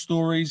 Some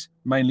stories,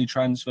 mainly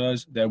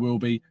transfers, there will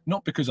be.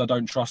 Not because I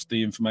don't trust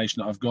the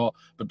information that I've got,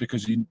 but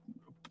because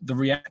the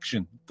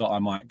reaction that I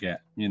might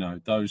get,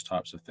 those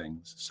types of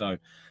things. So,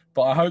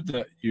 but I hope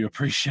that you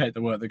appreciate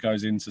the work that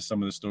goes into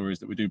some of the stories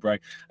that we do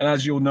break. And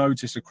as you'll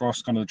notice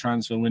across kind of the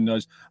transfer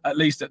windows, at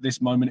least at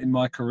this moment in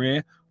my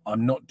career,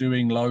 I'm not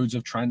doing loads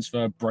of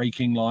transfer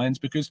breaking lines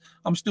because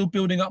I'm still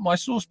building up my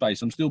source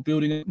base. I'm still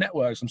building up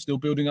networks. I'm still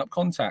building up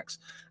contacts.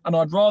 And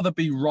I'd rather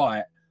be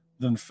right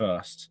than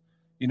first.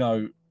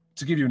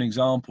 To give you an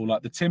example,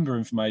 like the Timber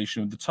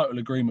information, the total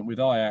agreement with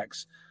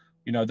Ajax,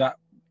 that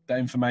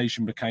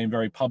information became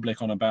very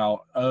public on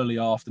about early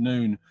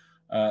afternoon.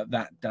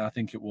 That I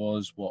think it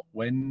was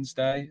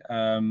Wednesday.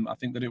 I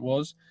think that it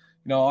was.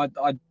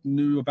 I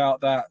knew about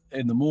that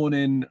in the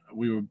morning.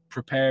 We were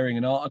preparing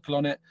an article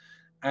on it,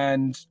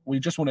 and we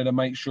just wanted to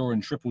make sure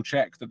and triple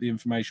check that the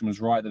information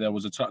was right, that there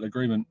was a total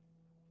agreement.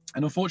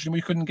 And unfortunately,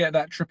 we couldn't get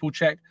that triple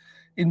check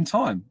in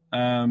time.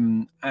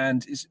 And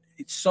it's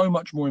so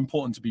much more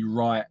important to be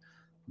right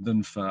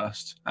than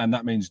first, and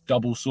that means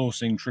double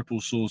sourcing, triple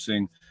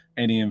sourcing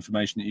any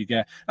information that you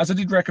get. As I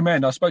did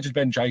recommend, I spoke to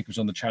Ben Jacobs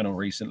on the channel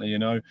recently,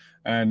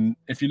 and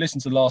if you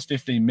listen to the last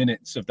 15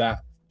 minutes of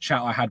that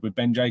chat I had with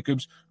Ben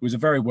Jacobs, who is a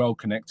very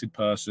well-connected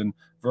person,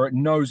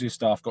 knows his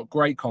stuff, got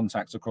great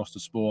contacts across the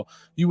sport,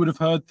 you would have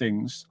heard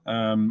things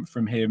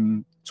from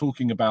him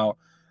talking about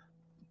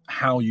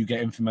how you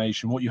get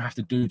information, what you have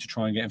to do to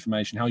try and get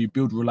information, how you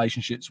build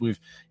relationships with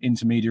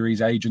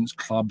intermediaries, agents,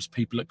 clubs,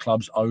 people at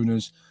clubs,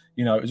 owners.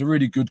 It was a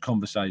really good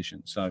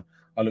conversation. So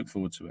I look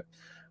forward to it.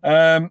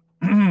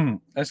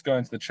 Let's go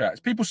into the chat.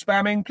 Is people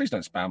spamming? Please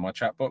don't spam my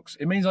chat box.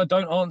 It means I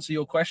don't answer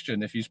your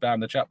question if you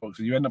spam the chat box,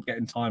 and you end up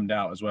getting timed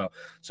out as well.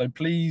 So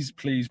please,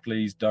 please,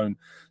 please don't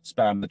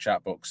spam the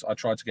chat box. I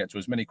try to get to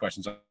as many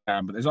questions as I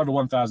can, but there's over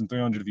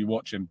 1,300 of you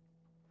watching,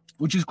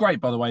 which is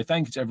great, by the way.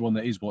 Thank you to everyone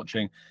that is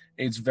watching.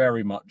 It's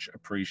very much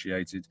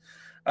appreciated.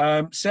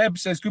 Seb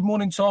says, good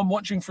morning, Tom,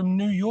 watching from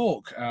New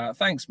York.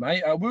 Thanks,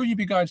 mate. Will you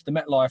be going to the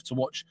MetLife to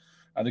watch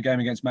the game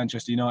against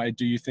Manchester United?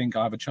 Do you think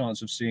I have a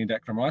chance of seeing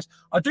Declan Rice?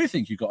 I do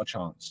think you've got a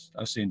chance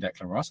of seeing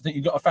Declan Rice. I think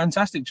you've got a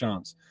fantastic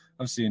chance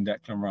of seeing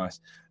Declan Rice.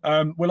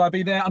 Will I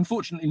be there?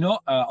 Unfortunately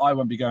not. I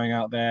won't be going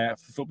out there.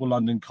 For Football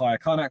London, Kaya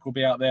Karnak will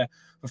be out there.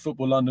 For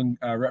Football London,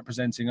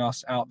 representing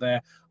us out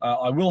there.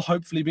 I will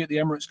hopefully be at the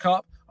Emirates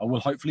Cup. I will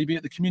hopefully be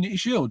at the Community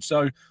Shield.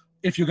 So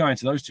if you're going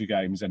to those two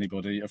games,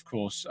 anybody, of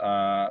course,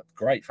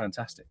 great,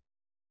 fantastic.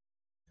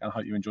 I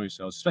hope you enjoy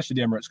yourselves, especially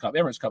the Emirates Cup. The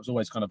Emirates Cup is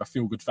always kind of a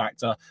feel-good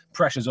factor.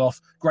 Pressure's off.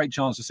 Great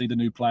chance to see the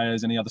new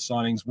players, any other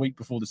signings, week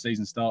before the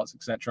season starts,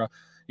 etc.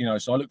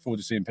 So I look forward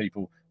to seeing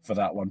people for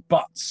that one.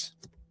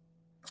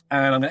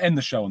 And I'm going to end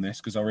the show on this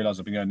because I realise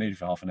I've been going nearly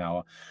for half an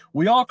hour.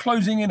 We are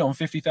closing in on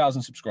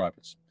 50,000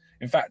 subscribers.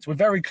 In fact, we're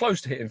very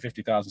close to hitting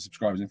 50,000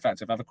 subscribers. In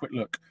fact, if I have a quick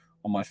look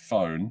on my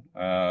phone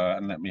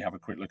and let me have a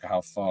quick look at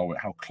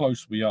how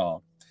close we are.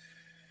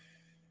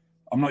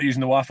 I'm not using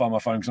the Wi-Fi on my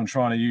phone because I'm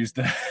trying to use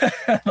the,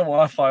 the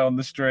Wi-Fi on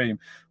the stream.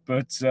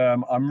 But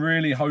I'm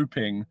really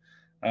hoping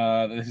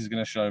that this is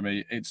going to show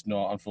me. It's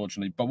not,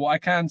 unfortunately. But what I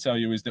can tell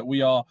you is that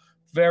we are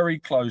very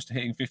close to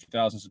hitting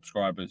 50,000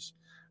 subscribers.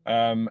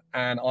 And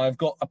I've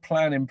got a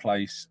plan in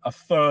place, a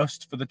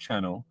first for the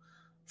channel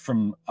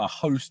from a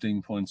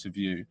hosting point of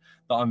view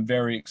that I'm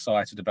very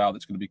excited about,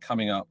 that's going to be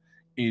coming up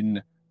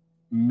in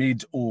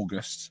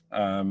mid-August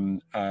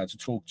to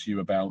talk to you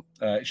about.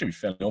 It should be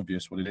fairly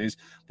obvious what it is,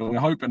 but we're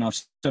hoping,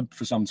 I've said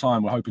for some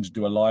time, we're hoping to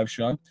do a live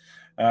show.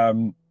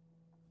 And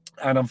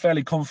I'm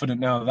fairly confident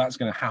now that that's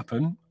going to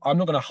happen. I'm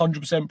not going to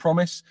 100%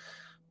 promise,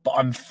 but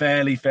I'm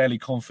fairly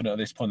confident at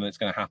this point that it's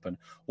going to happen.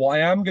 What I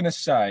am going to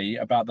say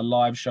about the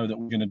live show that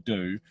we're going to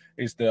do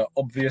is that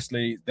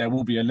obviously there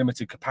will be a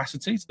limited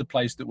capacity to the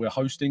place that we're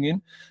hosting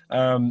in.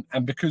 And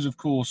because, of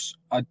course,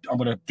 I'm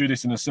going to do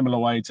this in a similar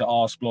way to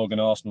Arsblog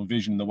and Arsenal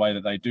Vision, the way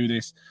that they do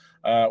this.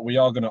 We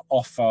are going to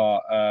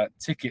offer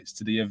tickets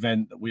to the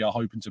event that we are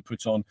hoping to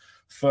put on,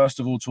 first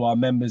of all, to our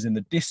members in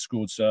the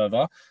Discord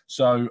server.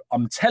 So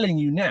I'm telling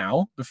you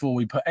now, before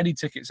we put any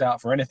tickets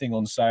out for anything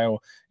on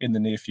sale in the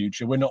near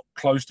future, we're not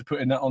close to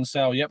putting that on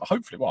sale yet, but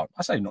hopefully, well,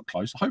 I say not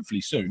close,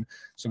 hopefully soon.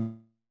 So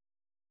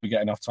we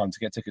get enough time to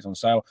get tickets on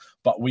sale.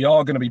 But we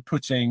are going to be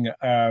putting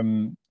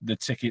the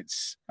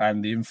tickets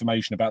and the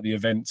information about the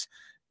event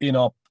in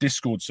our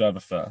Discord server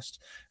first.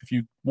 If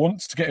you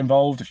want to get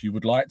involved, if you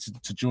would like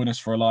to join us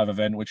for a live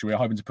event, which we are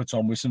hoping to put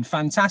on with some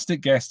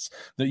fantastic guests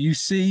that you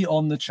see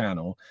on the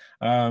channel,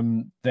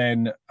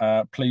 then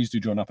please do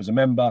join up as a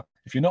member.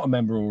 If you're not a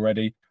member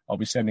already, I'll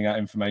be sending out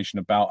information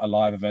about a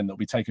live event that will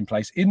be taking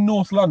place in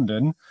North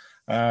London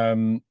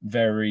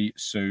very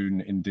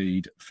soon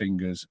indeed,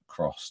 fingers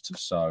crossed.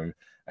 So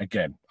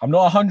again, I'm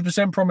not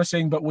 100%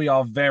 promising, but we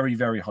are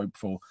very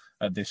hopeful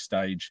at this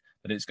stage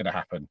that it's going to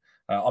happen.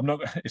 I'm not.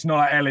 It's not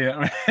like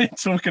Elliot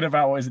talking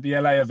about what is it, the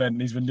LA event.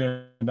 And he's been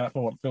doing that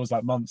for what feels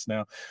like months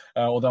now.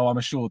 Although I'm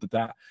assured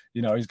that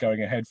is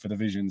going ahead for the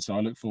Vision. So I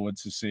look forward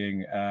to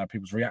seeing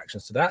people's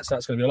reactions to that. So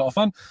that's going to be a lot of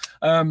fun.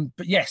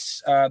 But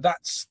yes,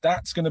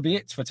 that's going to be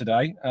it for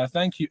today.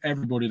 Thank you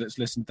everybody that's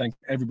listened. Thank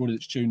you everybody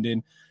that's tuned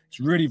in. It's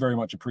really very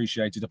much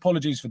appreciated.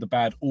 Apologies for the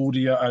bad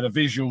audio, the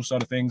visual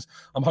side of things.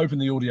 I'm hoping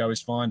the audio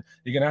is fine.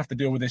 You're going to have to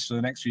deal with this for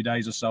the next few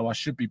days or so. I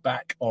should be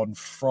back on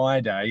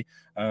Friday,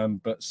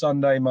 but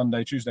Sunday,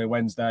 Monday, Tuesday,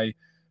 Wednesday,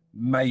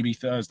 maybe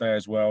Thursday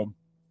as well,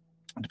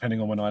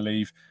 depending on when I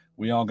leave.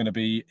 We are going to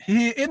be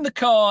here in the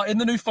car in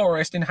the New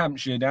Forest in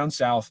Hampshire, down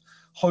south,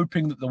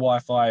 hoping that the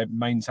Wi-Fi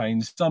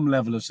maintains some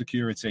level of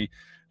security.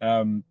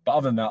 But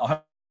other than that, I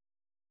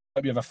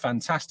hope you have a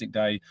fantastic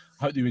day.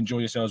 I hope you enjoy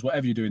yourselves,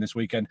 whatever you're doing this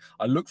weekend.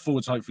 I look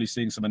forward to hopefully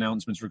seeing some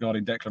announcements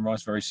regarding Declan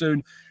Rice very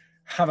soon.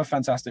 Have a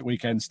fantastic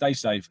weekend. Stay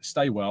safe,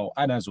 stay well,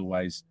 and as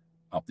always,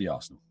 up the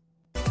Arsenal.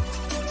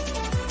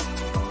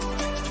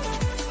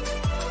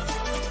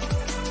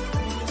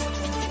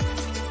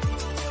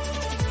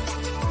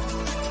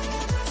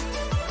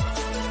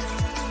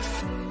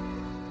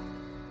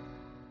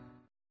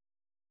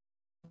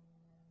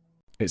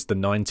 It's the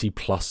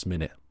 90-plus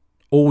minute.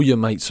 All your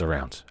mates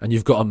around, and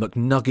you've got a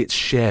McNuggets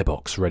share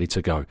box ready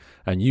to go,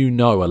 and you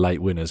know a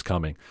late winner's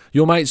coming.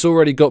 Your mate's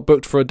already got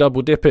booked for a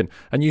double dipping,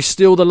 and you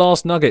steal the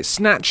last nugget,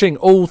 snatching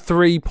all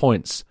 3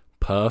 points.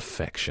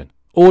 Perfection.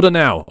 Order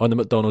now on the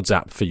McDonald's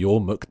app for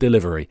your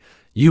McDelivery.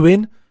 You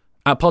in?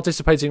 At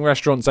participating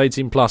restaurants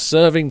 18 plus,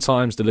 serving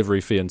times, delivery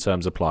fee and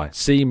terms apply.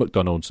 See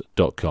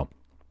mcdonalds.com.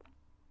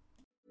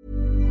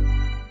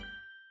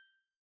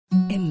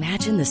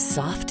 Imagine the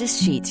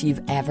softest sheets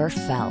you've ever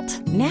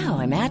felt. Now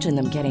imagine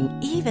them getting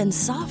even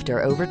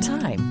softer over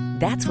time.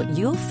 That's what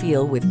you'll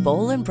feel with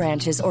Boll &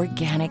 Branch's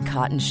organic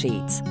cotton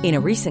sheets. In a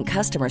recent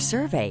customer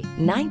survey,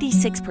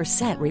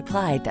 96%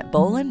 replied that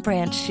Boll &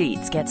 Branch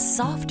sheets get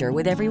softer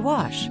with every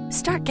wash.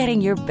 Start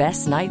getting your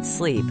best night's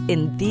sleep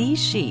in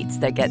these sheets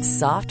that get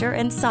softer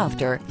and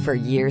softer for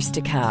years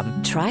to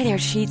come. Try their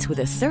sheets with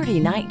a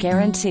 30-night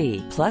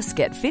guarantee. Plus,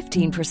 get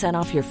 15%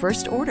 off your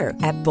first order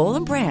at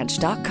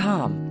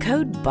bollandbranch.com.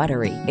 Code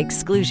BUTTERY.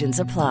 Exclusions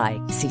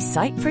apply. See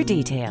site for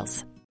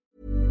details.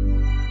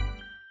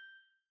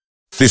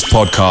 This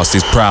podcast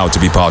is proud to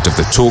be part of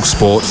the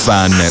TalkSport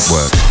Fan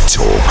Network.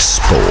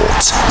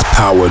 TalkSport.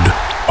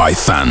 Powered by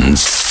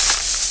fans.